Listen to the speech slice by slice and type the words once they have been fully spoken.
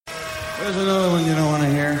There's another one you don't want to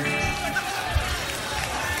hear.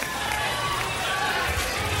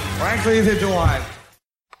 Frankly, they do I. 1, 2,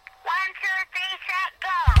 3, set,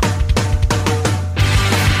 go!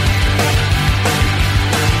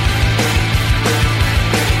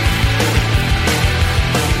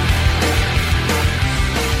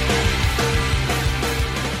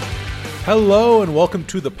 Hello and welcome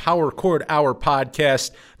to the Power Chord Hour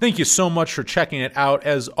podcast. Thank you so much for checking it out.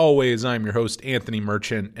 As always, I'm your host, Anthony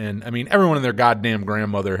Merchant, and everyone and their goddamn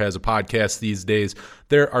grandmother has a podcast these days.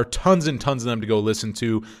 There are tons and tons of them to go listen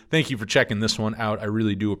to. Thank you for checking this one out. I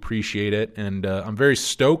really do appreciate it, and I'm very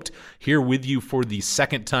stoked here with you for the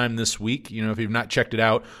second time this week. You know, if you've not checked it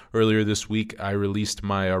out, earlier this week I released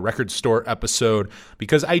my record store episode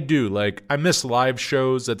because I miss live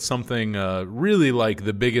shows. That's something really like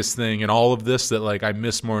the biggest thing in all of this that I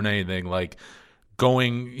miss more than anything,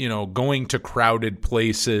 going to crowded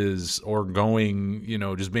places or going,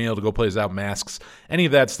 just being able to go places without masks, any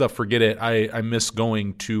of that stuff, forget it. I miss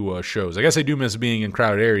going to shows. I guess I do miss being in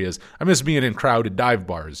crowded areas. I miss being in crowded dive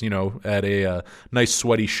bars, at a nice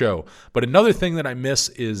sweaty show. But another thing that I miss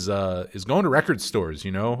is going to record stores,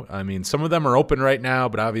 some of them are open right now,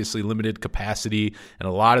 but obviously limited capacity, and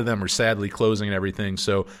a lot of them are sadly closing and everything.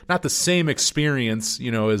 So not the same experience,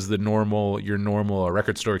 as your normal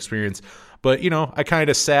record store experience. But, I kind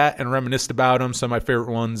of sat and reminisced about them, some of my favorite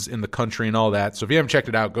ones in the country and all that. So if you haven't checked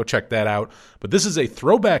it out, go check that out. But this is a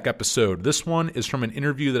throwback episode. This one is from an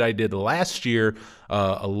interview that I did last year,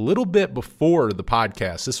 a little bit before the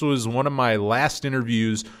podcast. This was one of my last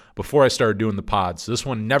interviews before I started doing the pod. So this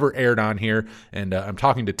one never aired on here, and I'm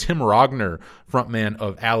talking to Tim Rogner, frontman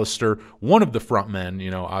of Allister, one of the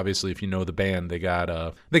frontmen. Obviously, if you know the band, they got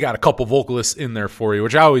a couple vocalists in there for you,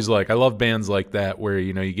 which I always like. I love bands like that where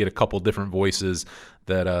you get a couple different voices.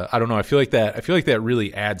 That I don't know. I feel like that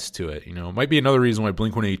really adds to it. It might be another reason why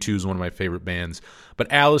Blink-182 is one of my favorite bands.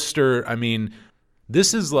 But Allister,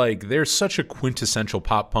 this is they're such a quintessential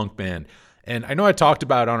pop punk band. And I know I talked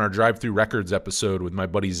about it on our Drive Through Records episode with my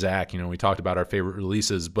buddy Zach. We talked about our favorite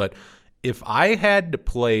releases. But if I had to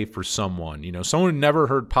play for someone, someone who never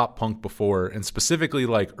heard pop punk before, and specifically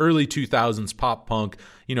early 2000s pop punk,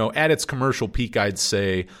 at its commercial peak, I'd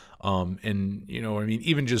say,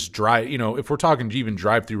 even just if we're talking even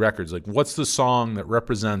Drive Through Records, what's the song that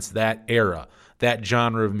represents that era, that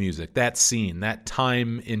genre of music, that scene, that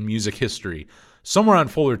time in music history? Somewhere on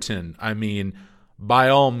Fullerton, by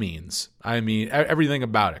all means. Everything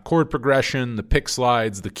about it. Chord progression, the pick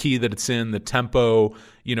slides, the key that it's in, the tempo,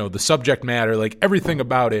 the subject matter, everything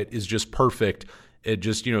about it is just perfect. It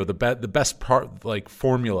just, the best part,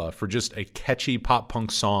 formula for just a catchy pop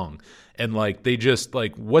punk song. And they just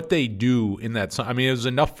what they do in that song. It was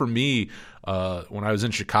enough for me when I was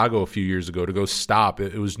in Chicago a few years ago to go stop.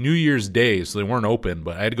 It was New Year's Day, so they weren't open,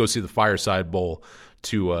 but I had to go see the Fireside Bowl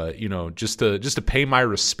to just to pay my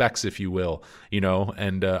respects, if you will,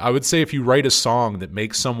 and I would say if you write a song that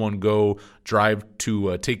makes someone go drive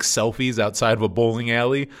to take selfies outside of a bowling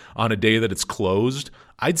alley on a day that it's closed,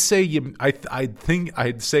 I'd say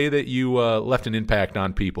I'd say that you left an impact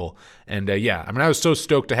on people. And I was so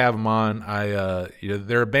stoked to have them on.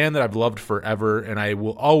 They're a band that I've loved forever, and I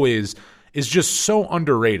will always. Is just so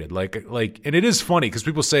underrated. And it is funny because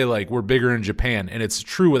people say we're bigger in Japan, and it's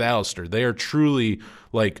true with Allister. They are truly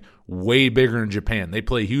way bigger in Japan. They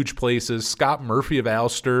play huge places. Scott Murphy of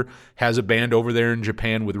Allister has a band over there in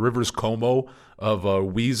Japan with Rivers Cuomo of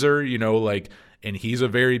Weezer, and he's a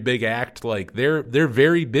very big act. They're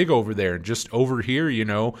very big over there. And just over here,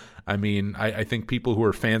 I think people who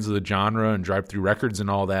are fans of the genre and Drive Through Records and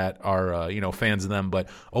all that are, fans of them. But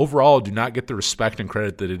overall, do not get the respect and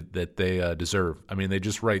credit that they deserve. They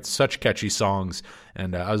just write such catchy songs.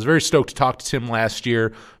 And I was very stoked to talk to Tim last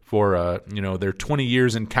year for, their 20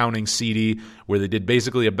 Years and Counting CD, where they did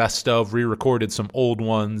basically a best of, re-recorded some old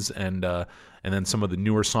ones, and then some of the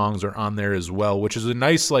newer songs are on there as well, which is a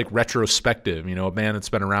nice retrospective. A band that's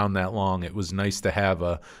been around that long. It was nice to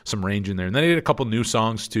have some range in there. And then they did a couple new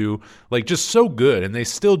songs too, just so good. And they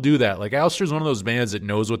still do that. Allister's one of those bands that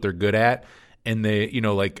knows what they're good at. And they,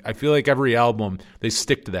 I feel like every album they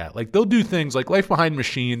stick to that. They'll do things like Life Behind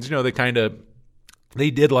Machines. They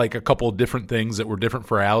did a couple of different things that were different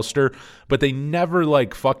for Allister, but they never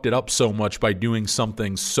fucked it up so much by doing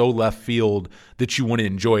something so left field that you wouldn't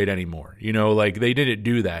enjoy it anymore. They didn't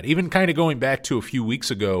do that. Even kind of going back to a few weeks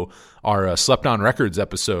ago, our Slept On Records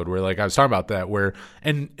episode where I was talking about that, where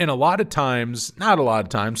and a lot of times, not a lot of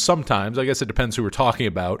times, sometimes, I guess it depends who we're talking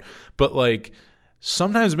about, but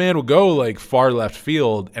sometimes a band will go like far left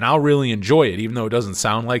field and I'll really enjoy it, even though it doesn't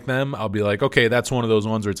sound like them. I'll be like, okay, that's one of those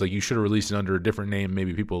ones where it's like you should have released it under a different name.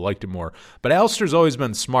 Maybe people liked it more. But Allister's always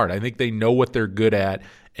been smart. I think they know what they're good at,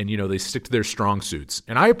 and they stick to their strong suits.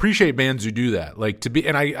 And I appreciate bands who do that.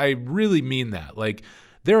 And I really mean that. Like,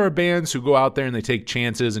 there are bands who go out there and they take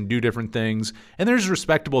chances and do different things, and there's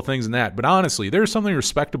respectable things in that. But honestly, there's something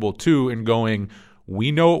respectable too in going,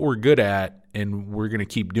 we know what we're good at, and we're going to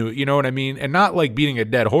keep doing it. You know what I mean? And not like beating a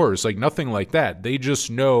dead horse, like nothing like that. They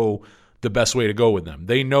just know the best way to go with them.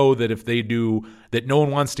 They know that if they do that, no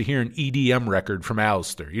one wants to hear an EDM record from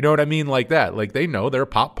Allister. You know what I mean? Like that. Like they know they're a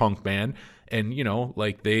pop punk band, and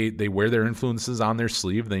like they wear their influences on their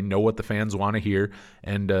sleeve. They know what the fans want to hear,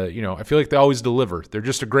 and I feel like they always deliver. They're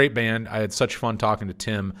just a great band. I had such fun talking to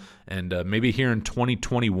Tim, and maybe here in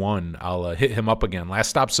 2021 I'll hit him up again. Last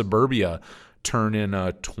Stop Suburbia turn in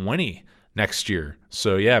 20 next year.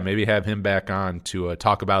 So yeah, maybe have him back on to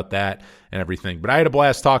talk about that and everything. But I had a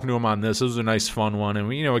blast talking to him on this. It was a nice, fun one. And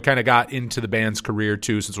we kind of got into the band's career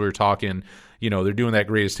too, since we were talking, they're doing that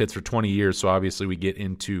greatest hits for 20 years. So obviously we get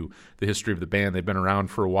into the history of the band. They've been around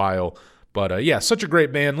for a while. But yeah, such a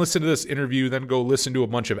great band. Listen to this interview, then go listen to a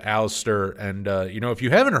bunch of Allister. And, if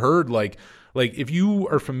you haven't heard, like if you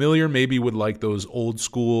are familiar maybe with like those old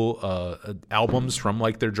school albums from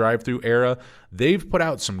like their Drive-Thru era, they've put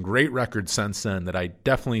out some great records since then that I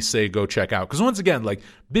definitely say go check out. Because once again, like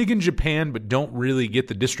big in Japan but don't really get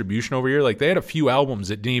the distribution over here. Like they had a few albums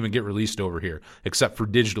that didn't even get released over here except for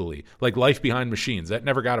digitally. Like Life Behind Machines, that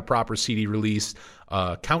never got a proper CD release.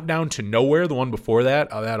 Countdown to Nowhere, the one before that,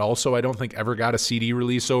 that also I don't think ever got a CD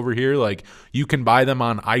release over here. Like you can buy them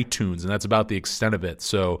on iTunes, and that's about the extent of it.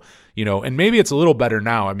 So, and maybe it's a little better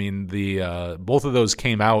now. I mean, the both of those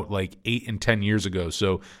came out like 8 and 10 years ago,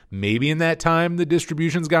 so maybe in that time the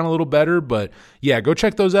distribution's gotten a little better. But yeah, go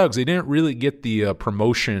check those out because they didn't really get the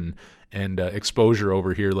promotion and exposure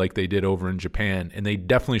over here like they did over in Japan, and they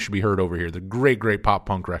definitely should be heard over here. They're great pop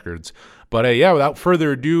punk records. But yeah, without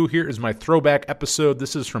further ado, here is my throwback episode.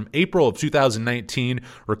 This is from April of 2019.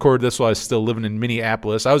 Recorded this while I was still living in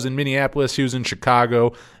Minneapolis. I was in Minneapolis, he was in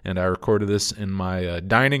Chicago, and I recorded this in my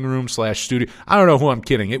dining room / studio. I don't know who I'm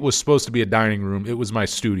kidding. It was supposed to be a dining room. It was my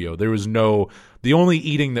studio. There was the only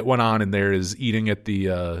eating that went on in there is eating at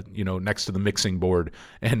the next to the mixing board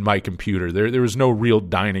and my computer. There was no real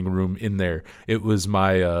dining room in there. It was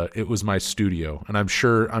my studio, and I'm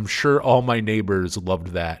sure all my neighbors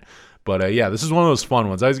loved that. But yeah, this is one of those fun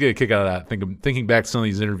ones. I always get a kick out of that. Thinking back to some of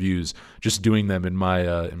these interviews, just doing them in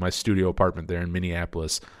my studio apartment there in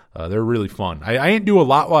Minneapolis. They're really fun. I didn't do a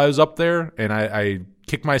lot while I was up there, and I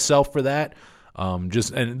kick myself for that. And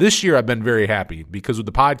this year I've been very happy because with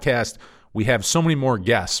the podcast we have so many more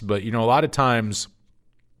guests. But a lot of times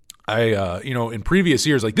in previous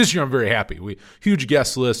years, like this year, I'm very happy. Huge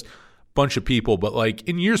guest list, bunch of people. But like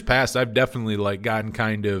in years past, I've definitely like gotten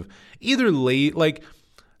kind of either late, like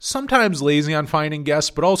sometimes lazy on finding guests,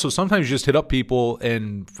 but also sometimes you just hit up people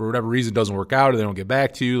and for whatever reason it doesn't work out or they don't get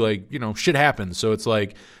back to you. Like, shit happens. So it's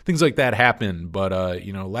like things like that happen. But,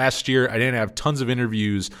 last year I didn't have tons of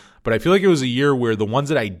interviews, but I feel like it was a year where the ones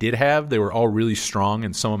that I did have, they were all really strong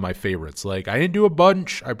and some of my favorites. Like I didn't do a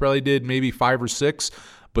bunch. I probably did maybe 5 or 6.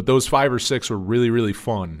 But those 5 or 6 were really, really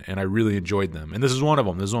fun, and I really enjoyed them. And this is one of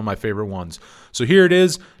them. This is one of my favorite ones. So here it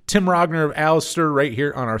is, Tim Rogner of Allister right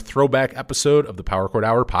here on our throwback episode of the Power Chord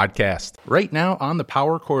Hour podcast. Right now on the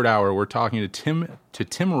Power Chord Hour, we're talking to Tim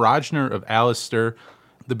Rogner of Allister.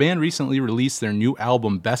 The band recently released their new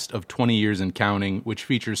album, Best of 20 Years and Counting, which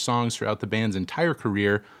features songs throughout the band's entire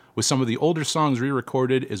career, with some of the older songs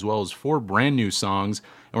re-recorded, as well as 4 brand new songs.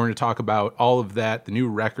 And we're going to talk about all of that, the new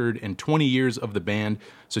record, and 20 years of the band.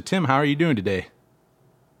 So, Tim, how are you doing today?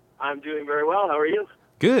 I'm doing very well. How are you?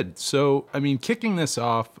 Good. So, kicking this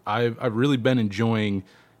off, I've really been enjoying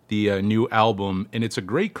the new album, and it's a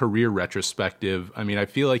great career retrospective. I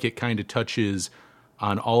feel like it kind of touches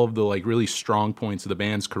on all of the like really strong points of the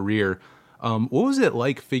band's career. What was it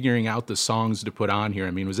like figuring out the songs to put on here?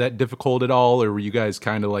 Was that difficult at all, or were you guys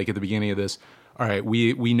kind of like at the beginning of this, all right,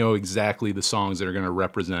 we know exactly the songs that are going to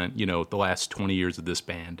represent, the last 20 years of this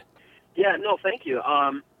band? Yeah, no, thank you.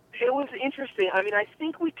 It was interesting. I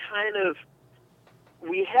think we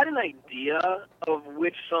had an idea of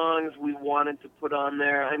which songs we wanted to put on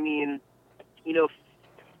there.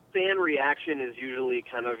 Fan reaction is usually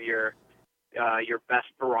kind of your best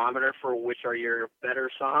barometer for which are your better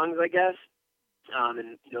songs, I guess.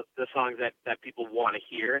 And the songs that people want to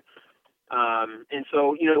hear. And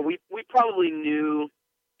so we probably knew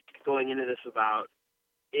going into this about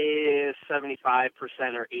is 75%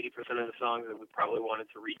 or 80% of the songs that we probably wanted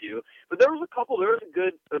to redo. But there was a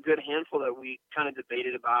good handful that we kind of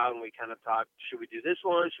debated about, and we kind of talked, should we do this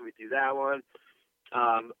one? Should we do that one?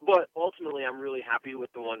 But ultimately, I'm really happy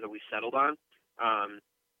with the ones that we settled on.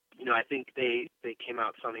 I think they came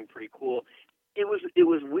out sounding pretty cool. It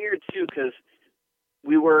was weird too, because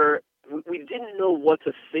we didn't know what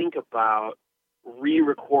to think about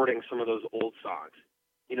re-recording some of those old songs.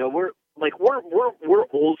 We're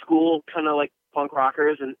old school, kind of like punk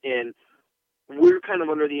rockers, and we're kind of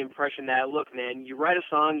under the impression that, look, man, you write a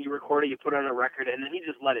song, you record it, you put it on a record, and then you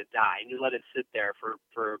just let it die, and you let it sit there for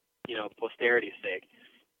posterity's sake.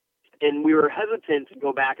 And we were hesitant to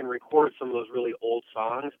go back and record some of those really old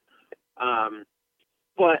songs,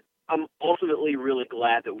 but I'm ultimately really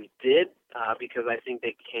glad that we did, because I think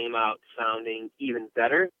they came out sounding even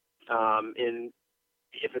better, and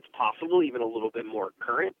if it's possible, even a little bit more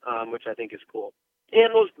current, which I think is cool.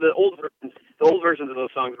 And the old versions of those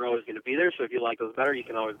songs are always going to be there, so if you like those better, you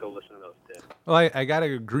can always go listen to those too. Well, I got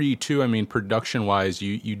to agree too. I mean, production-wise,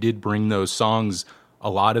 you did bring those songs, a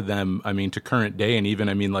lot of them, I mean, to current day, and even,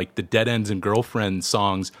 I mean, like the Dead Ends and Girlfriend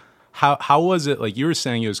songs. How was it? Like you were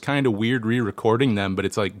saying, it was kind of weird re-recording them, but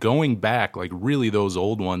it's like going back, like really those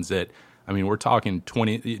old ones that, I mean, we're talking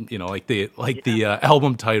 20, like the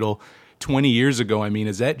album title 20 years ago. I mean,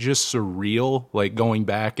 is that just surreal? Like going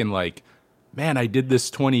back and like, man, I did this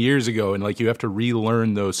 20 years ago, and like you have to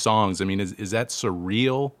relearn those songs. I mean, is that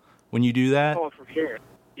surreal when you do that? Oh, for sure.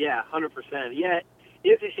 Yeah, 100%. Yeah,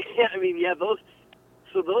 I mean, yeah, those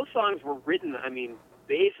songs were written, I mean,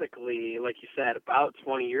 basically, like you said, about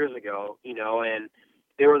 20 years ago, and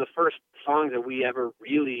they were the first songs that we ever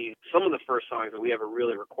really, some of the first songs that we ever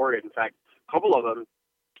really recorded. In fact, a couple of them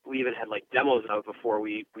we even had like demos of before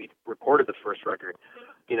we recorded the first record.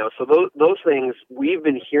 So those things we've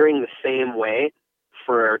been hearing the same way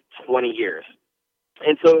for 20 years.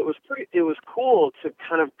 And so it was cool to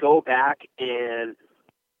kind of go back and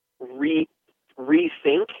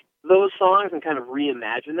rethink those songs and kind of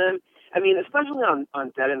reimagine them. I mean, especially on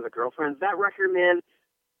Dead Ends of Girlfriends, that record, man,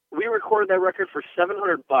 we recorded that record for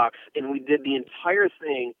 $700, and we did the entire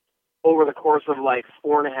thing over the course of like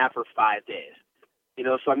 4.5 or 5 days.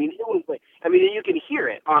 So I mean, it was like, I mean, you can hear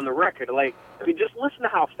it on the record. Like, I mean, just listen to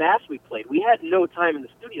how fast we played. We had no time in the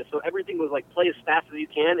studio, so everything was like, play as fast as you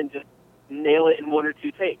can and just nail it in 1 or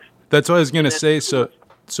 2 takes. That's what I was gonna say. So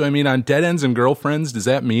I mean, on Dead Ends and Girlfriends, does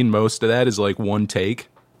that mean most of that is like one take?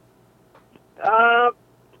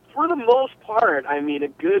 For the most part, I mean, a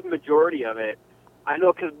good majority of it. I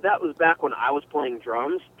know, because that was back when I was playing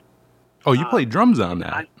drums. Oh, you played drums on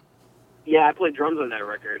that? I played drums on that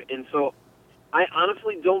record, and so I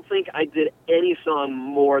honestly don't think I did any song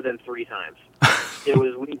more than 3 times. It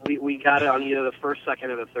was we got it on either the first,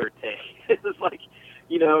 second, or the third take. It was like,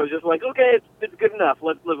 it was just like, okay, it's good enough.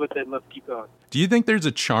 Let's live with it and let's keep going. Do you think there's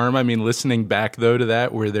a charm, I mean, listening back though to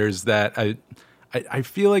that, where there's that, I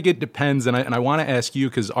feel like it depends, and I want to ask you,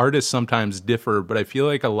 because artists sometimes differ, but I feel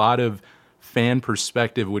like a lot of fan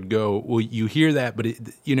perspective would go, well, you hear that, but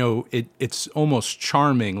it's almost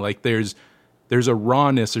charming. Like there's a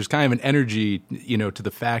rawness, there's kind of an energy, to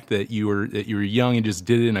the fact that you were young and just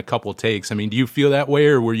did it in a couple takes. I mean, do you feel that way,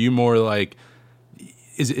 or were you more like,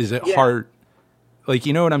 is it hard? Like,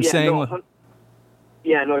 you know what I'm saying? No,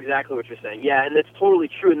 I know exactly what you're saying. Yeah, and it's totally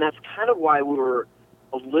true, and that's kind of why we were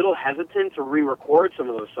a little hesitant to re-record some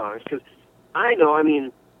of those songs, because I know, I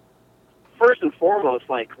mean, first and foremost,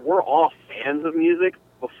 like, we're all fans of music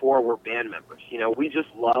before we're band members. We just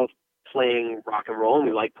love playing rock and roll, and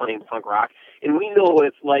we like playing punk rock, and we know what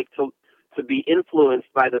it's like to be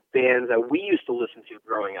influenced by the bands that we used to listen to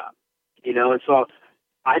growing up. And so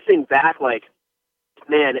I think back, like,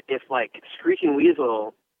 man, if like Screeching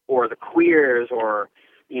Weasel or the Queers, or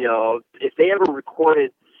if they ever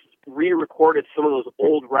re-recorded some of those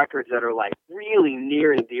old records that are like really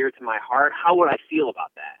near and dear to my heart, how would I feel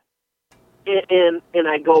about that? And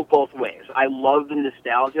I go both ways. I love the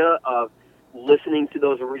nostalgia of listening to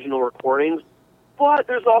those original recordings, but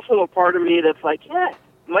there's also a part of me that's like, yeah, it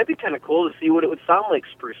might be kind of cool to see what it would sound like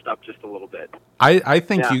spruced up just a little bit. I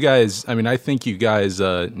think you guys,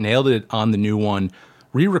 nailed it on the new one.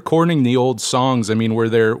 Re-recording the old songs, I mean, were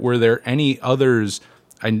there any others?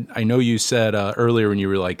 I know you said earlier when you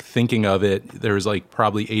were like thinking of it, there was like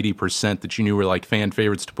probably 80% that you knew were like fan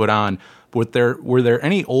favorites to put on. But were there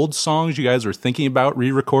any old songs you guys were thinking about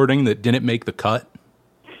re-recording that didn't make the cut?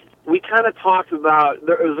 We kind of talked about,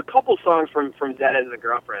 there was a couple songs from Dead Ends and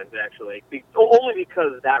Girlfriends, actually, only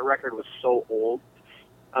because that record was so old.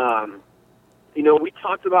 We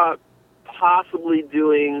talked about possibly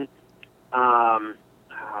doing,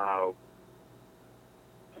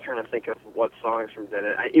 trying to think of what songs from Dead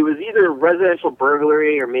End. It was either Residential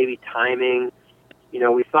Burglary or maybe Timing.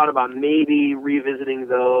 We thought about maybe revisiting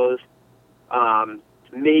those.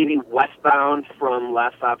 Maybe Westbound from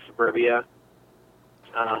Last Stop Suburbia.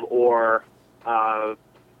 Or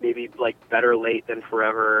maybe like Better Late Than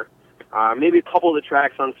Forever. Maybe a couple of the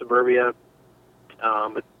tracks on Suburbia.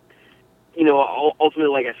 But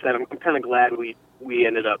ultimately, like I said, I'm kind of glad we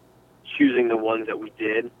ended up choosing the ones that we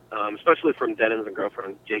did, especially from Dead Ends and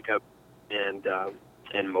Girlfriend, Jacob and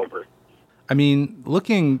Mober. I mean,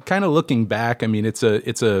 looking back, I mean, it's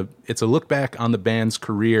a look back on the band's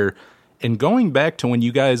career, and going back to when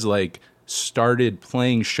you guys like started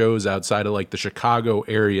playing shows outside of like the Chicago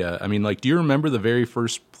area. I mean, like, do you remember the very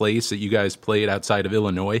first place that you guys played outside of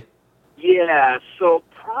Illinois? Yeah, so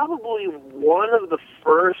probably one of the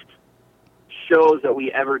first shows that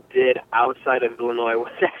we ever did outside of Illinois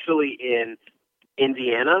was actually in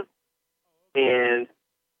Indiana. And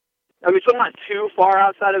I mean, so not too far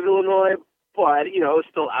outside of Illinois, but it was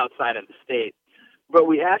still outside of the state. But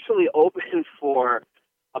we actually opened for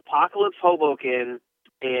Apocalypse Hoboken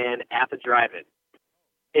and At the Drive-In.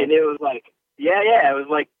 And it was like, it was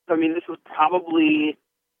like, I mean, this was probably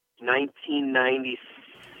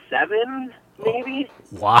 1997, maybe?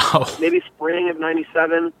 Wow. Maybe spring of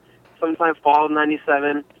 97, sometime fall of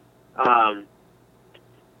 97. I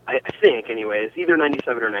think, anyways, either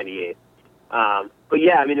 97 or 98. But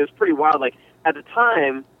yeah, I mean, it was pretty wild. Like, at the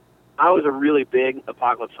time, I was a really big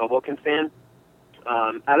Apocalypse Hoboken fan.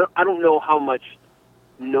 I don't know how much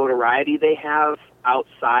notoriety they have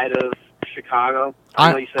outside of Chicago.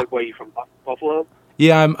 I know you said, what, are you from Buffalo?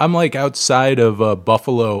 Yeah, I'm like outside of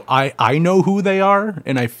Buffalo. I know who they are,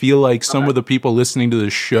 and I feel like some of the people listening to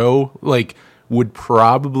the show like would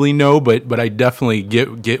probably know, but I definitely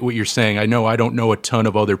get what you're saying. I don't know a ton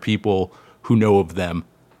of other people who know of them.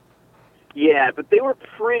 Yeah, but they were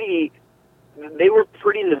pretty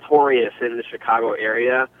notorious in the Chicago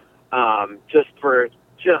area, just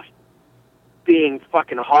being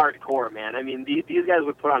fucking hardcore, man. I mean, these guys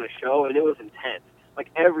would put on a show, and it was intense.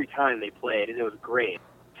 Like, every time they played, and it was great.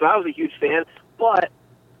 So I was a huge fan, but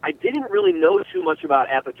I didn't really know too much about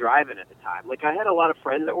At the Drive-In at the time. Like, I had a lot of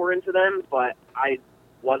friends that were into them, but I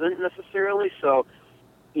wasn't necessarily. So,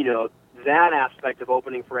 that aspect of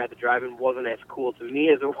opening for At the Drive-In wasn't as cool to me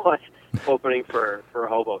as it was opening for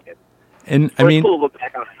Hoboken. And so I mean, cool to look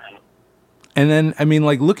back on it now. And then, I mean,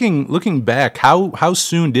 like looking back, how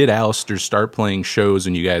soon did Allister start playing shows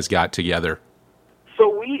when you guys got together?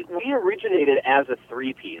 So we originated as a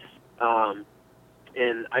three-piece, and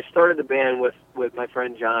I started the band with my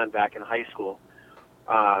friend John back in high school,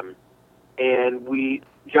 and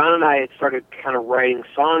John and I had started kind of writing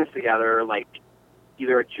songs together, like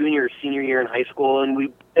either a junior or senior year in high school, and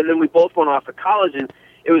then we both went off to college, and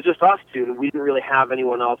it was just us two, and we didn't really have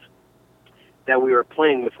anyone else that we were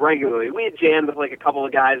playing with regularly. We had jammed with like a couple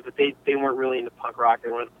of guys, but they weren't really into punk rock.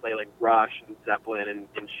 They wanted to play like Rush and Zeppelin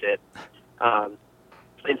and shit.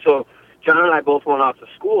 And so John and I both went off to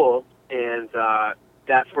school, and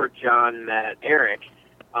that's where John met Eric,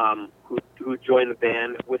 who joined the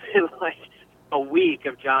band within like a week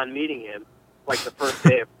of John meeting him, like the first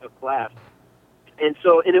day of class. And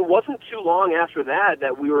it wasn't too long after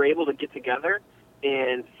that we were able to get together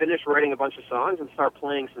and finish writing a bunch of songs and start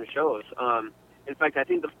playing some shows. In fact, I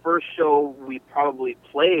think the first show we probably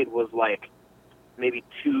played was like maybe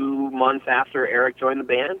 2 months after Eric joined the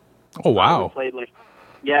band. Oh, wow. We played like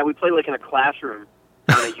in a classroom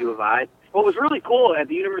down at U of I. What was really cool at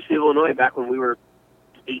the University of Illinois back when we were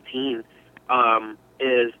 18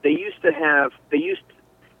 is they used, I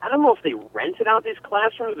don't know if they rented out these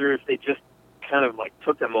classrooms or if they just kind of like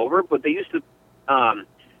took them over, but they used to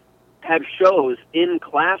have shows in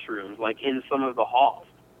classrooms, like in some of the halls.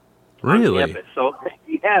 Really? On campus. So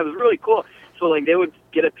yeah, it was really cool. So like they would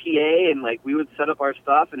get a PA and like we would set up our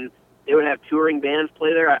stuff and they would have touring bands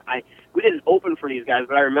play there. We didn't open for these guys,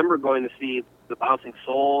 but I remember going to see the Bouncing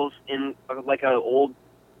Souls in like an old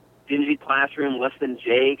dingy classroom, Less Than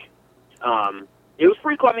Jake. It was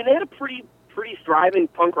pretty cool. I mean, they had a pretty thriving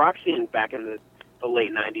punk rock scene back in the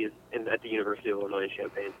late 90s at the University of Illinois in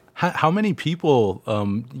Champaign. How many people,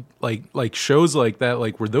 like shows like that,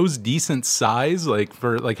 like were those decent size? Like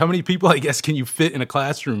for like how many people, I guess, can you fit in a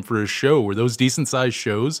classroom for a show? Were those decent sized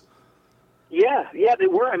shows? Yeah, they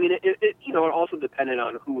were. I mean, it also depended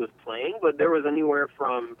on who was playing, but there was anywhere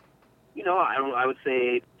from, I would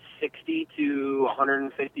say 60 to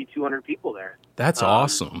 150, 200 people there. That's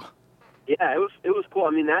awesome. Yeah, it was cool.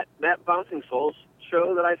 I mean, that Bouncing Souls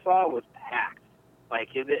show that I saw was packed. Like,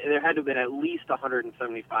 there had to have been at least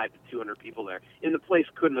 175 to 200 people there. And the place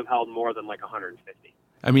couldn't have held more than like 150.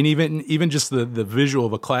 I mean, even just the visual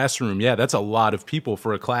of a classroom, yeah, that's a lot of people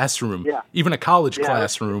for a classroom, Yeah. even a college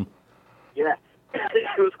classroom. Yeah,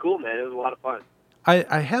 it was cool, man. It was a lot of fun.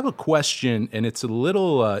 I have a question, and it's a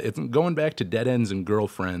little, it's going back to Dead Ends and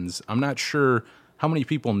Girlfriends. I'm not sure how many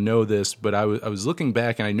people know this, but I was looking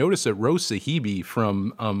back, and I noticed that Rose Sahibi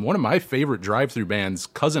from one of my favorite drive-through bands,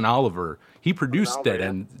 Cousin Oliver, he produced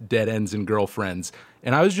Dead Ends and Girlfriends.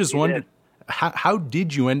 And I was just wondering, how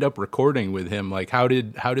did you end up recording with him? Like, how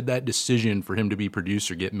did that decision for him to be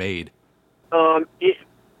producer get made?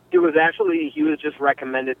 It was actually, he was just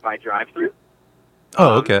recommended by Drive-Thru.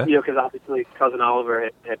 Oh, okay. You know, because obviously Cousin Oliver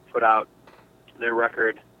had put out their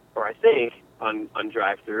record, or I think, on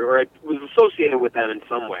Drive-Thru, or it was associated with them in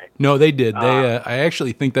some way. No, they did. I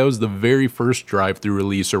actually think that was the very first Drive-Thru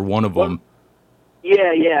release, or one of them.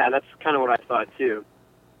 Yeah, that's kind of what I thought too.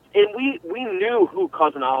 And we knew who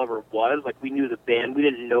Cousin Oliver was. Like, we knew the band. We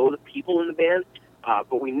didn't know the people in the band,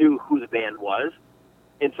 but we knew who the band was.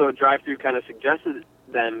 And so Drive-Thru kind of suggested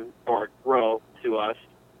them, or Grow, to us.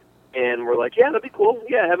 And we're like, yeah, that'd be cool.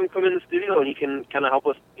 Yeah, have him come in the studio, and he can kind of help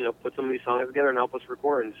us, you know, put some of these songs together and help us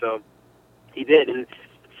record. And so he did. And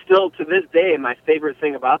still to this day, my favorite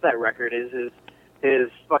thing about that record is his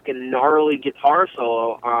fucking gnarly guitar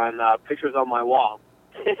solo on Pictures on My Wall.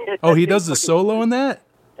 Oh, he does the solo in that?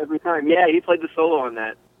 Every time. Yeah, he played the solo on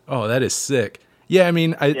that. Oh, that is sick. Yeah, I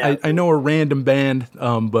mean, I know a random band,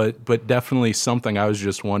 but definitely something I was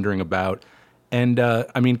just wondering about. And,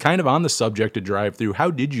 I mean, kind of on the subject of Drive-Thru, how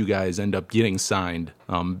did you guys end up getting signed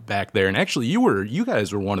back there? And actually, you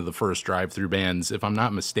guys were one of the first Drive-Thru bands, if I'm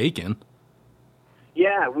not mistaken.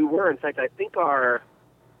 Yeah, we were. In fact, I think our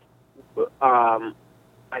 7-inch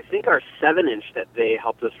that they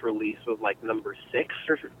helped us release was like number 6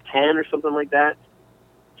 or 10 or something like that.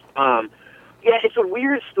 Yeah, it's a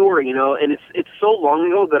weird story, you know, and it's so long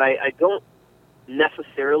ago that I don't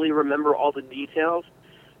necessarily remember all the details.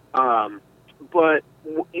 But,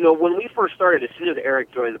 you know, when we first started, as soon as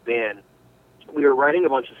Eric joined the band, we were writing a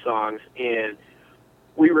bunch of songs, and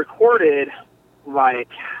we recorded, like,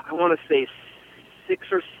 I want to say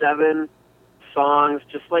 6 or 7 songs,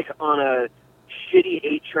 just like on a shitty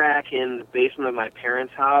 8-track in the basement of my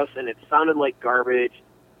parents' house, and it sounded like garbage,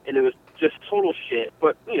 and it was just total shit.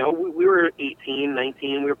 But, you know, we were 18,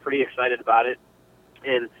 19, we were pretty excited about it.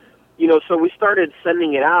 And, you know, so we started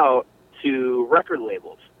sending it out to record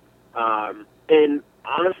labels. And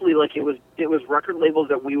honestly, like, it was record labels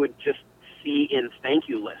that we would just see in thank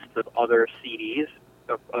you lists of other CDs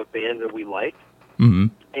of bands that we liked. Mm-hmm.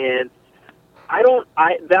 And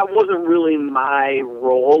that wasn't really my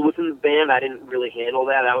role within the band. I didn't really handle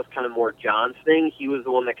that. That was kind of more John's thing. He was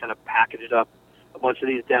the one that kind of packaged up a bunch of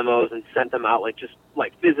these demos and sent them out, like, just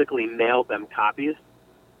like physically mailed them copies.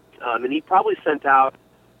 And he probably sent out,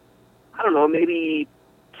 I don't know, maybe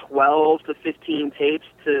 12 to 15 tapes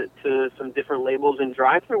to some different labels, and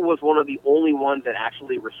Drive-Thru was one of the only ones that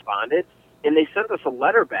actually responded. And they sent us a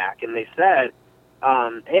letter back, and they said,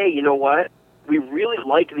 hey, you know what? We really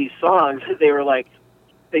like these songs. They were like,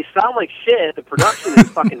 they sound like shit. The production is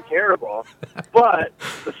fucking terrible, but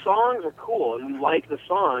the songs are cool, and we like the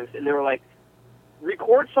songs. And they were like,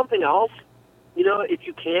 record something else. You know, if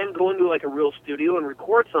you can, go into like a real studio and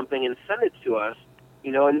record something and send it to us,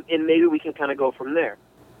 you know, and maybe we can kind of go from there.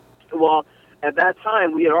 Well, at that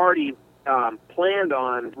time, we had already planned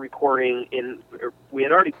on recording we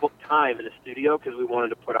had already booked time in the studio because we wanted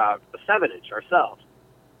to put out a 7-inch ourselves.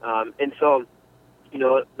 And so, you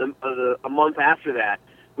know, a month after that,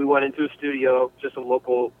 we went into a studio, just a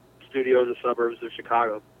local studio in the suburbs of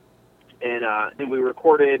Chicago, and we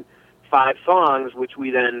recorded 5 songs, which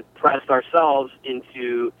we then pressed ourselves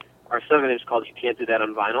into our 7-inch called You Can't Do That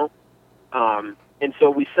on Vinyl. And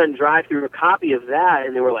so we sent Drive-Thru a copy of that,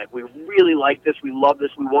 and they were like, we really like this, we love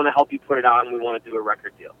this, we want to help you put it out, and we want to do a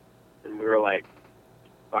record deal. And we were like,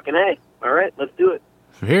 fucking A, all right, let's do it.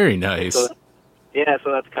 Very nice. So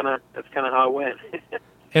that's kind of how it went.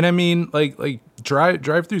 And I mean, like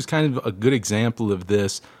Drive-Thru is kind of a good example of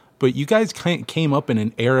this, but you guys came up in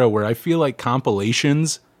an era where I feel like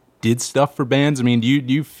compilations did stuff for bands. I mean, do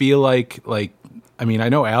you feel like I mean, I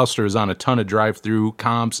know Allister is on a ton of Drive-Thru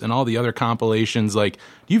comps and all the other compilations. Like,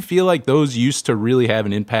 do you feel like those used to really have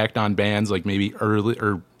an impact on bands, like maybe early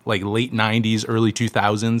or like late 90s, early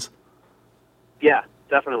 2000s? Yeah,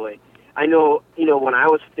 definitely. I know, you know, when I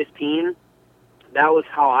was 15, that was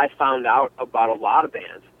how I found out about a lot of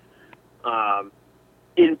bands.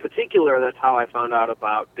 In particular, that's how I found out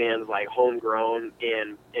about bands like Homegrown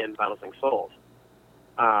and Bouncing Souls.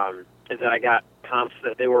 Is that I got comps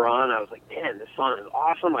that they were on. I was like, man, this song is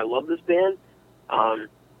awesome. I love this band.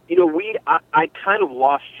 You know, I kind of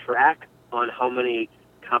lost track on how many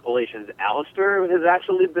compilations Allister has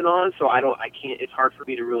actually been on, so I can't. It's hard for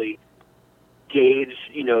me to really gauge,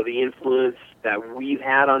 the influence that we've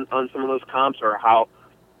had on some of those comps, or how,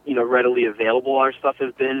 readily available our stuff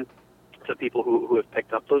has been to people who have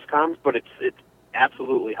picked up those comps. But it's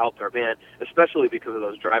absolutely helped our band, especially because of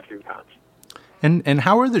those drive-through comps. And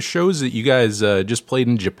how are the shows that you guys just played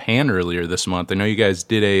in Japan earlier this month? I know you guys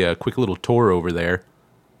did a quick little tour over there.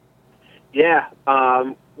 Yeah,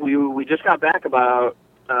 we just got back about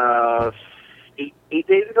 9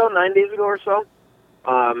 days ago or so,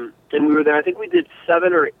 and we were there. I think we did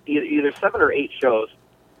either 7 or 8 shows,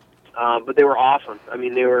 but they were awesome. I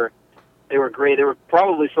mean, they were great. They were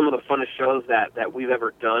probably some of the funnest shows that we've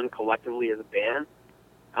ever done collectively as a band.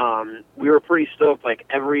 We were pretty stoked. Like,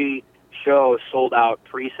 every show sold out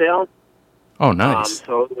pre-sale. Oh, nice.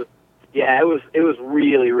 So it was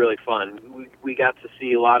really, really fun. We got to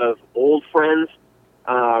see a lot of old friends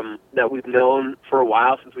that we've known for a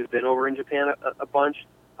while, since we've been over in Japan a bunch.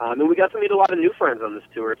 And we got to meet a lot of new friends on this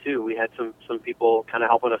tour too. We had some people kind of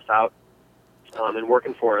helping us out and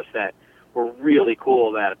working for us that were really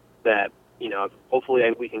cool, that hopefully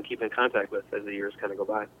we can keep in contact with as the years kind of go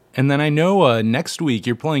by. And then I know next week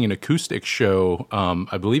you're playing an acoustic show,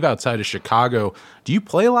 I believe outside of Chicago. Do you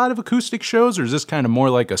play a lot of acoustic shows, or is this kind of more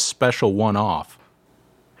like a special one-off?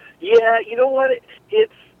 Yeah, you know what?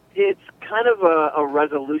 It's kind of a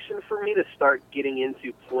resolution for me to start getting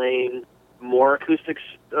into playing more acoustic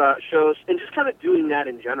shows, and just kind of doing that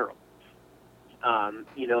in general.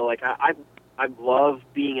 I love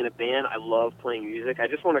being in a band. I love playing music. I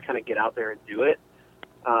just want to kind of get out there and do it.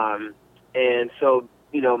 And so,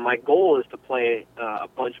 my goal is to play a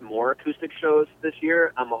bunch more acoustic shows this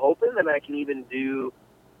year. I'm hoping that I can even do,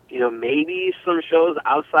 maybe some shows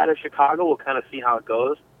outside of Chicago. We'll kind of see how it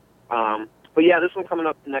goes. But yeah, this one coming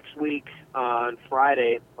up next week on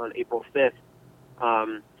Friday, on April 5th,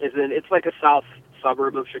 it's like a south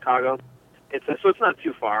suburb of Chicago. So it's not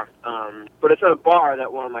too far, but it's at a bar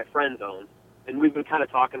that one of my friends owns, and we've been kind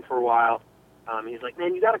of talking for a while. He's like,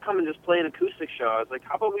 man, you got to come and just play an acoustic show. I was like,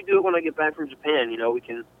 how about we do it when I get back from Japan?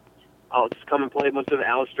 I'll just come and play a bunch of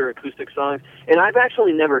Allister acoustic songs. And I've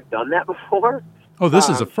actually never done that before. Oh, this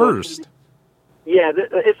is a first. Yeah,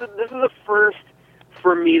 this is a first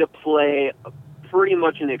for me to play pretty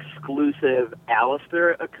much an exclusive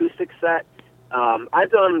Allister acoustic set.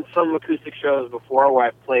 I've done some acoustic shows before where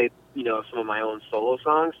I've played, some of my own solo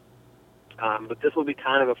songs. But this will be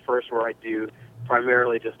kind of a first where I do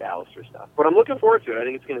primarily just Allister stuff. But I'm looking forward to it. I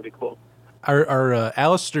think it's going to be cool. Are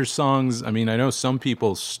Allister songs, I mean, I know some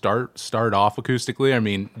people start off acoustically. I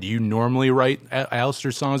mean, do you normally write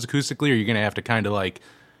Allister songs acoustically, or are you going to have to kind of like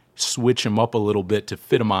switch them up a little bit to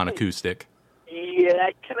fit them on acoustic? Yeah,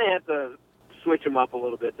 I kind of have to switch them up a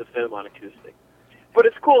little bit to fit them on acoustic. But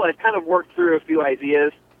it's cool. I've kind of worked through a few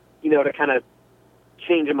ideas, to kind of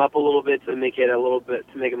change them up a little bit to make them a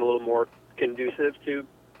little more conducive to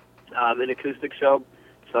an acoustic show.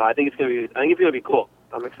 So I think it's gonna be cool.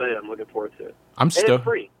 I'm excited. I'm looking forward to it. And it's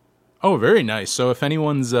free. Oh, very nice. So if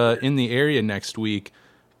anyone's in the area next week,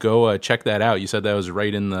 go check that out. You said that was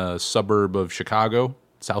right in the suburb of Chicago,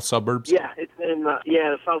 south suburbs? Yeah, it's in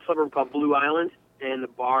the south suburb called Blue Island, and the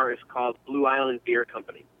bar is called Blue Island Beer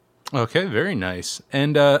Company. Okay, very nice.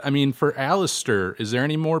 And, for Allister, is there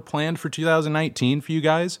any more planned for 2019 for you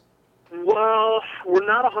guys? Well, we're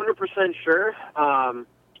not 100% sure.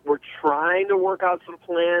 We're trying to work out some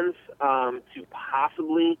plans to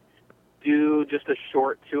possibly do just a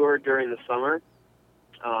short tour during the summer.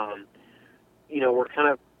 We're kind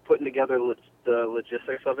of putting together the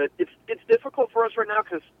logistics of it. It's difficult for us right now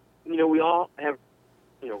because, we all have,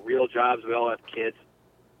 real jobs. We all have kids.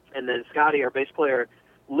 And then Scotty, our bass player,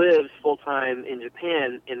 lives full-time in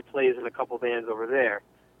Japan and plays in a couple bands over there.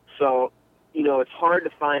 So, it's hard to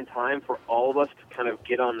find time for all of us to kind of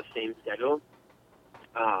get on the same schedule.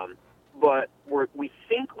 But we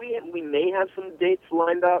think we may have some dates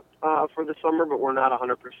lined up for the summer, but we're not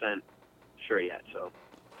 100% sure yet. So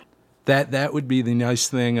that would be the nice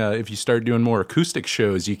thing. If you start doing more acoustic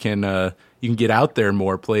shows, you can get out there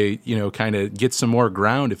more, play, kind of get some more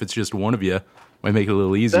ground. If it's just one of you, might make it a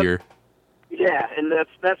little easier. Yeah, and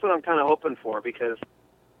that's what I'm kind of hoping for, because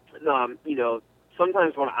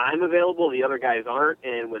sometimes when I'm available, the other guys aren't,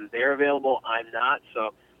 and when they're available, I'm not.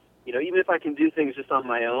 So, even if I can do things just on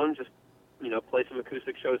my own, just play some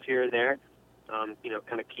acoustic shows here and there,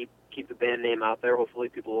 kind of keep the band name out there. Hopefully,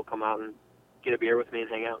 people will come out and get a beer with me and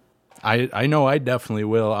hang out. I know I definitely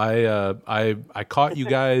will. I caught you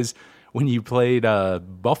guys when you played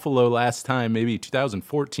Buffalo last time, maybe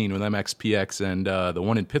 2014 with MXPX, and the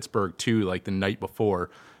one in Pittsburgh too, like the night before.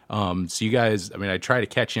 So you guys, I mean, I try to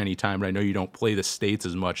catch you anytime, but I know you don't play the States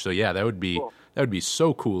as much. So yeah, that would be Cool. that would be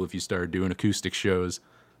so cool if you started doing acoustic shows.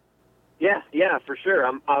 Yeah, for sure.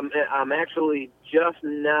 I'm actually just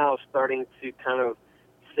now starting to kind of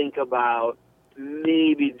think about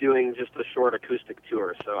maybe doing just a short acoustic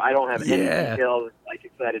tour. So I don't have any details. Like I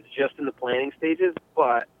said, it's just in the planning stages,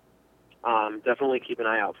 but definitely keep an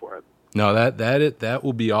eye out for it. No, that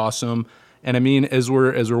will be awesome. And I mean, as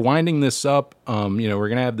we're winding this up, we're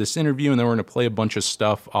gonna have this interview, and then we're gonna play a bunch of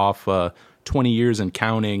stuff off 20 Years and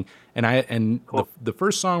Counting. And Cool. the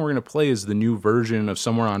first song we're gonna play is the new version of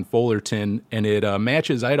Somewhere on Fullerton, and it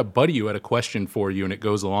matches. I had a buddy who had a question for you, and it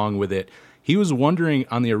goes along with it. He was wondering,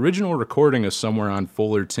 on the original recording of Somewhere on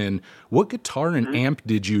Fullerton, what guitar and amp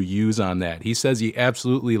did you use on that? He says he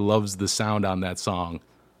absolutely loves the sound on that song.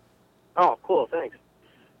 Oh, cool. Thanks.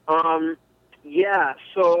 Yeah,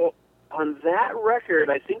 so on that record,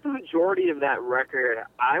 I think the majority of that record,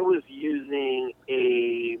 I was using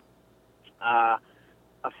a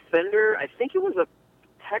Fender, I think it was a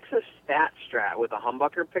Texas Stat Strat with a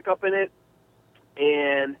humbucker pickup in it,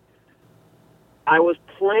 and I was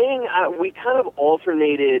playing, we kind of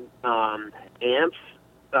alternated amps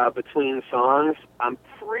between songs. I'm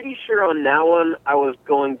pretty sure on that one I was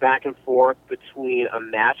going back and forth between a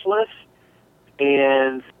Matchless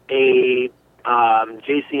and a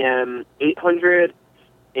JCM 800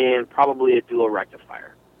 and probably a dual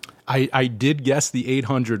rectifier. I did guess the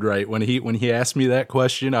 800 right. When he asked me that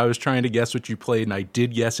question, I was trying to guess what you played, and I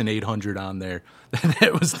did guess an 800 on there.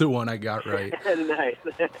 That was the one I got right. Nice.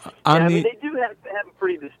 They do have a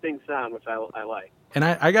pretty distinct sound, which I like. And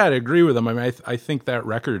I got to agree with them. I mean, I think that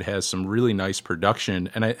record has some really nice production.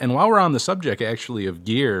 And while we're on the subject, actually, of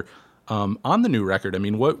gear, on the new record, I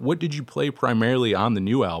mean, what did you play primarily on the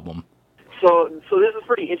new album? So this is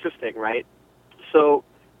pretty interesting, right? So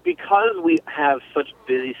because we have such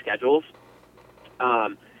busy schedules,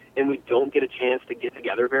 and we don't get a chance to get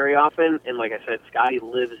together very often, and like I said, Scotty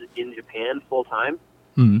lives in Japan full time.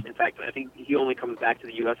 Mm-hmm. In fact, I think he only comes back to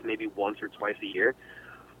the U.S. maybe once or twice a year.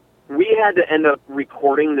 We had to end up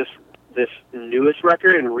recording this newest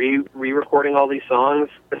record and re-recording all these songs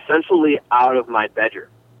essentially out of my bedroom.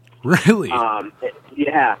 Really?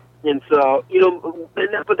 Yeah. And so,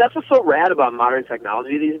 but that's what's so rad about modern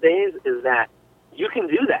technology these days is that you can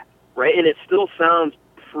do that, right? And it still sounds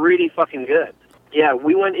pretty fucking good. Yeah,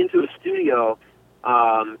 we went into a studio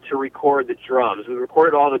to record the drums. We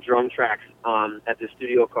recorded all the drum tracks at this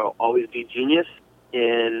studio called Always Be Genius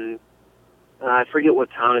in, I forget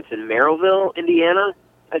what town it's in, Merrillville, Indiana,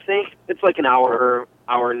 I think. It's like an hour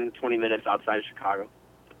and 20 minutes outside of Chicago.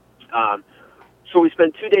 So we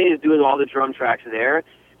spent 2 days doing all the drum tracks there,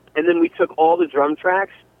 and then we took all the drum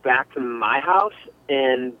tracks back to my house,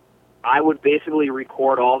 and I would basically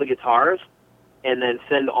record all the guitars and then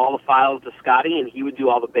send all the files to Scotty, and he would do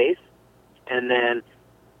all the bass. And then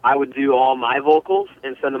I would do all my vocals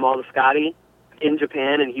and send them all to Scotty in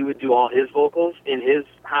Japan, and he would do all his vocals in his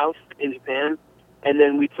house in Japan. And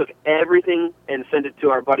then we took everything and sent it to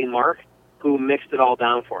our buddy Mark, who mixed it all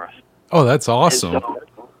down for us. Oh, that's awesome.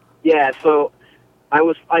 So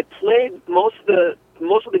I played most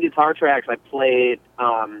of the guitar tracks I played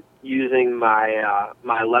using my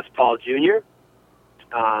Les Paul Jr.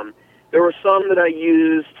 There were some that I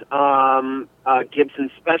used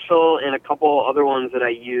Gibson Special, and a couple other ones that I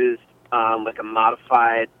used like a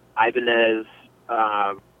modified Ibanez.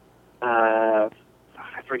 I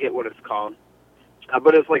forget what it's called,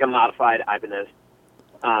 but it's like a modified Ibanez.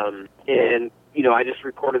 And I just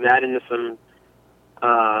recorded that into some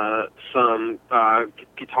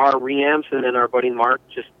guitar reamps, and then our buddy Mark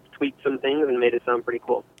just tweaked some things and made it sound pretty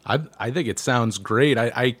cool. I think it sounds great.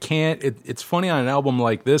 I can't. It's funny on an album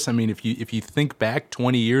like this. I mean, if you think back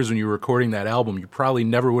 20 years when you were recording that album, you probably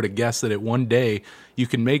never would have guessed that at one day you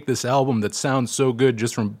can make this album that sounds so good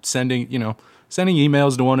just from sending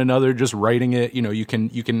emails to one another, just writing it. You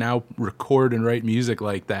can now record and write music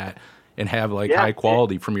like that and have high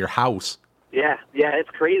quality from your house. Yeah, it's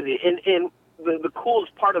crazy. And the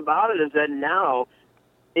coolest part about it is that now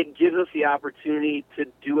it gives us the opportunity to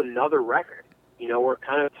do another record. We're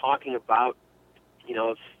kind of talking about,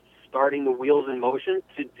 starting the wheels in motion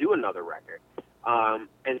to do another record.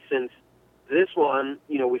 And since this one,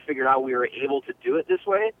 we figured out we were able to do it this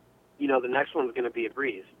way, the next one's going to be a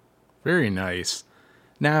breeze. Very nice.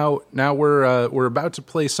 Now we're about to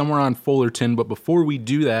play Somewhere on Fullerton, but before we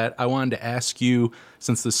do that, I wanted to ask you,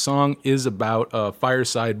 since the song is about a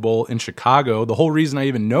Fireside Bowl in Chicago, the whole reason I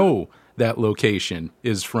even know that location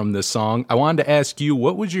is from this song. I wanted to ask you,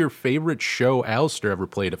 what was your favorite show Allister ever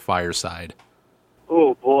played at Fireside?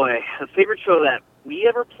 Oh boy, a favorite show that we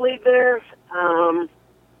ever played there?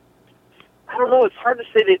 I don't know. It's hard to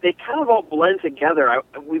say. They kind of all blend together.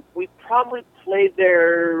 We probably played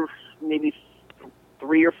there maybe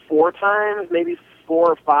 3 or 4 times, maybe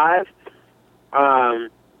 4 or 5.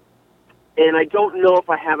 And I don't know if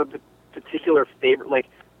I have a particular favorite. Like,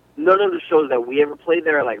 none of the shows that we ever played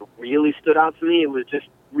there like really stood out to me. It was just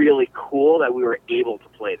really cool that we were able to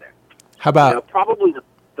play there. How about probably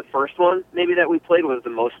the first one maybe that we played was the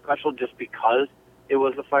most special just because it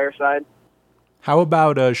was the Fireside. How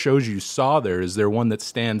about shows you saw there? Is there one that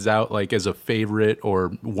stands out like as a favorite or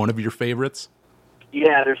one of your favorites?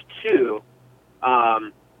 Yeah, there's 2.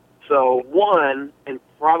 So one, and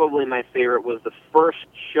probably my favorite, was the first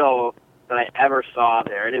show that I ever saw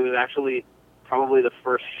there, and it was actually probably the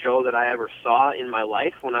first show that I ever saw in my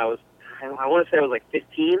life when I want to say I was like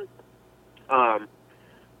 15. I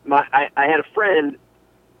had a friend,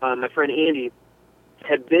 my friend Andy,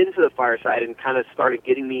 had been to the Fireside and kind of started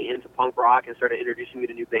getting me into punk rock and started introducing me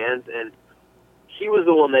to new bands, and he was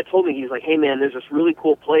the one that told me, he's like, hey man, there's this really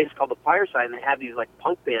cool place called the Fireside, and they have these like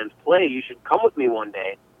punk bands play, you should come with me one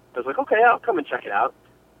day. I was like, okay, I'll come and check it out.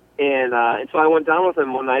 And so I went down with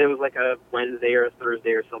him one night. It was like a Wednesday or a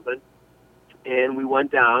Thursday or something. And we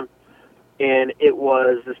went down, and it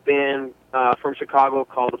was this band from Chicago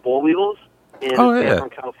called the Bull Weevils, and band from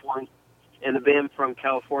California, and the band from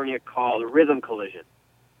California called Rhythm Collision.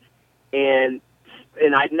 And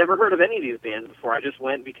I'd never heard of any of these bands before. I just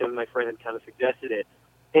went because my friend had kind of suggested it.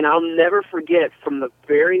 And I'll never forget, from the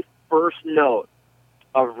very first note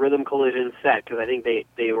of Rhythm Collision set, because I think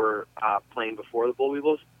they were playing before the Bull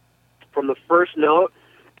Weevils. From the first note,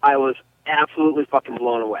 I was absolutely fucking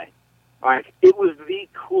blown away. Like, it was the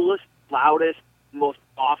coolest, loudest, most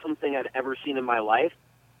awesome thing I'd ever seen in my life.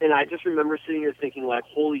 And I just remember sitting here thinking, like,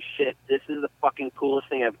 holy shit, this is the fucking coolest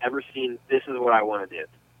thing I've ever seen. This is what I want to do.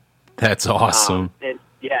 That's awesome. And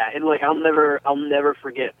like, I'll never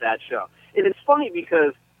forget that show. And it's funny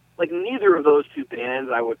because, like, neither of those 2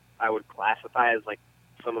 bands I would classify as like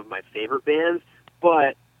some of my favorite bands,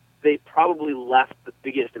 but they probably left the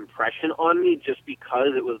biggest impression on me just because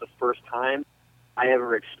it was the first time I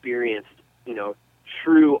ever experienced,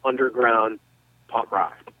 true underground punk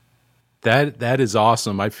rock. That is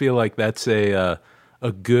awesome. I feel like that's a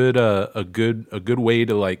good way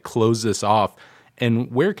to like close this off.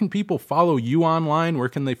 And where can people follow you online? Where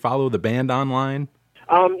can they follow the band online?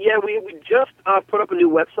 We just put up a new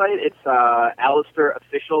website. It's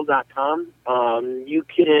allisterofficial.com. You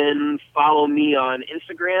can follow me on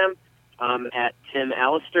Instagram at Tim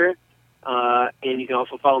Allister, and you can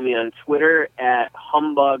also follow me on Twitter at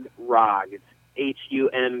HumbugRog. It's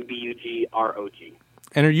HUMBUGROG.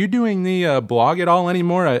 And are you doing the blog at all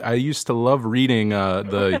anymore? I used to love reading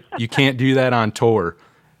the You Can't Do That on Tour.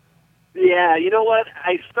 Yeah, you know what?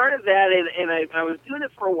 I started that, and I was doing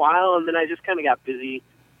it for a while, and then I just kind of got busy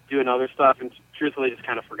doing other stuff, and truthfully just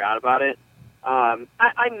kind of forgot about it. I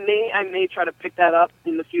may try to pick that up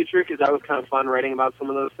in the future because that was kind of fun writing about some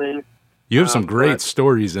of those things. You have some great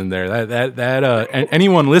stories in there. And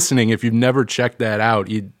anyone listening, if you've never checked that out,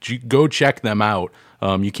 you go check them out.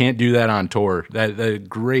 You Can't Do That on Tour. That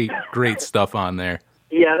great stuff on there.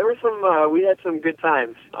 Yeah, there were some. We had some good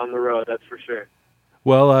times on the road. That's for sure.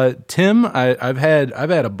 Well, Tim, I've had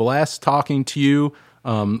a blast talking to you.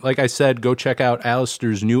 Like I said, go check out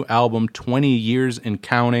Allister's new album, 20 Years and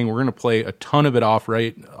Counting. We're going to play a ton of it off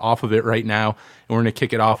of it right now, and we're going to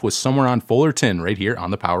kick it off with Somewhere on Fullerton right here on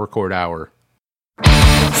the Power Chord Hour.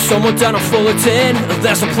 Somewhere down on Fullerton,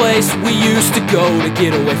 that's a place we used to go to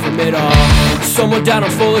get away from it all. Somewhere down on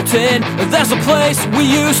Fullerton, that's a place we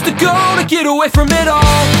used to go to get away from it all.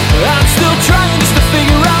 I'm still trying just to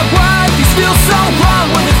figure out why these feel so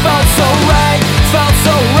wrong when it felt so right. Felt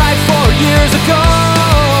so right 4 years ago.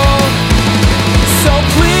 So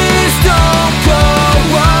please don't go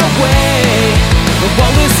away.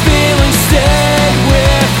 While this feeling stay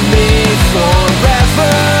with me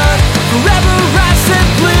forever. Forever I said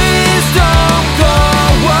please don't go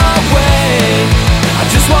away. I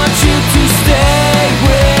just want you to stay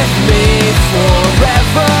with me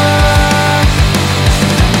forever.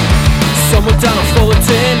 Somewhere down on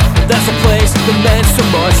Fullerton, that's a place that meant so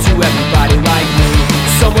much to everybody like me.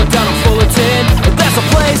 Somewhere down on Fullerton, that's a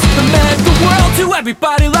place that meant the world to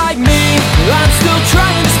everybody like me. I'm still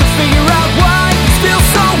trying just to figure out why it feels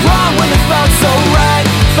so wrong when it felt so right.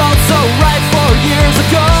 Felt so right 4 years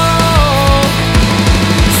ago.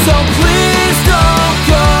 So please don't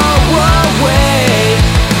go away.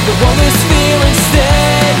 Won't this feeling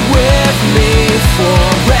stay with me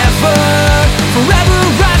forever? Forever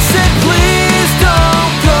I said please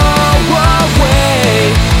don't go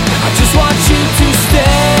away. I just want you to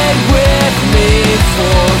stay with me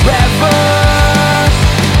forever.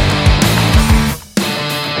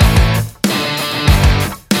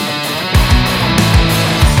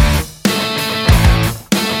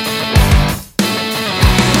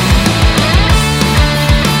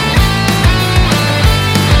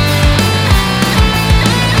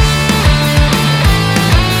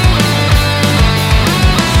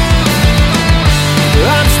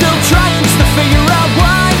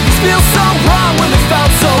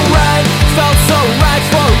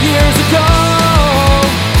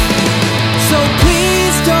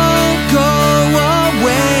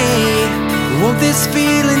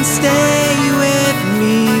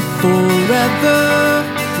 forever,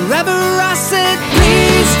 forever. I said,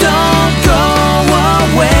 please don't go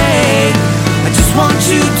away. I just want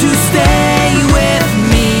you to stay with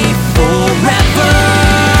me forever,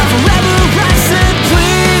 forever. I said,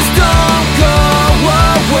 please don't go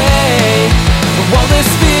away. Will this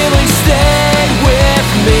feeling stay with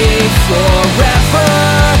me forever,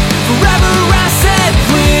 forever? I said,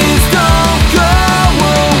 please don't go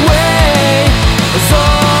away. 'Cause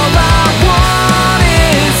all I want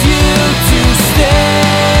is you to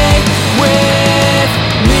stay with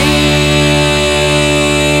me.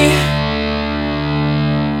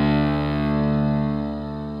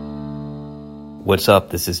 What's up?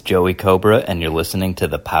 This is Joey Cobra, and you're listening to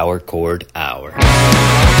the Power Chord Hour.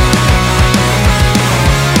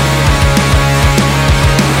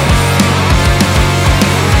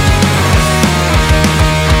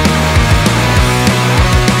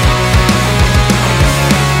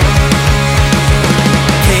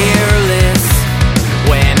 Careless,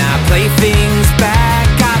 when I play things back,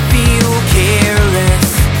 I feel careless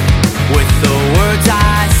with the words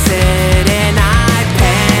I said, and I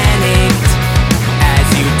panicked as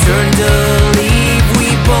you turned to leave. We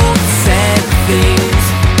both said things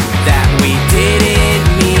that we didn't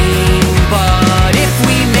mean, but if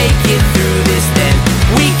we make it through this, then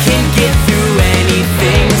we can get through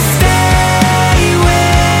anything. Stay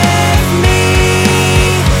with me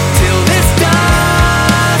till this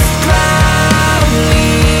dust cloud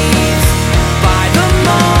leaves. By the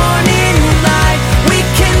morning light, we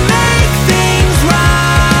can make things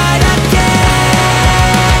right again.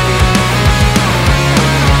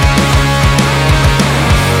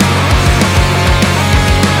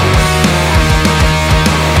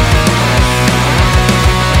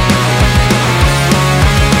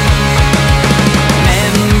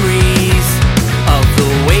 Memories of the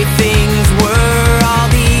way things were, all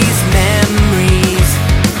these memories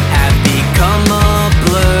have become a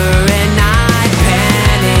blur, and I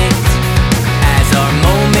panicked as our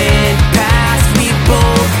moment passed. We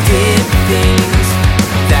both did things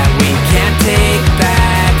that we can't take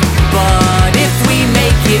back, but if we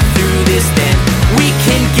make it through this, then we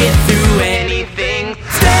can get through anything.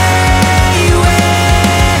 Stay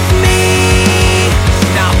with me,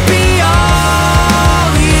 and I'll be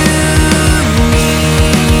all you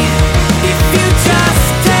need. If you just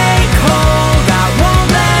take hold, I won't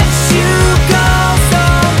let you go. So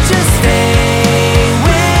just stay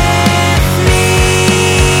with me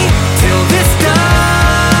till this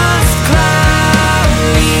dust cloud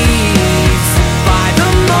leaves. By the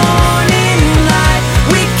morning light,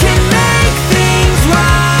 we can make things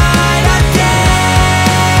right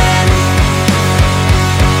again.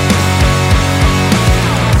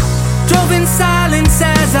 Drove in silence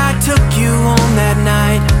as I took you home that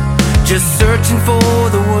night, just searching for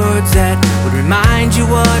the words that would remind you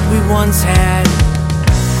what we once had.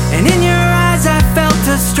 And in your eyes I felt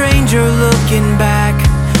a stranger looking back,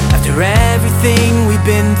 after everything we've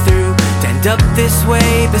been through, to end up this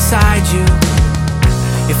way beside you.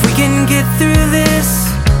 If we can get through this,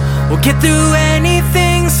 we'll get through anything.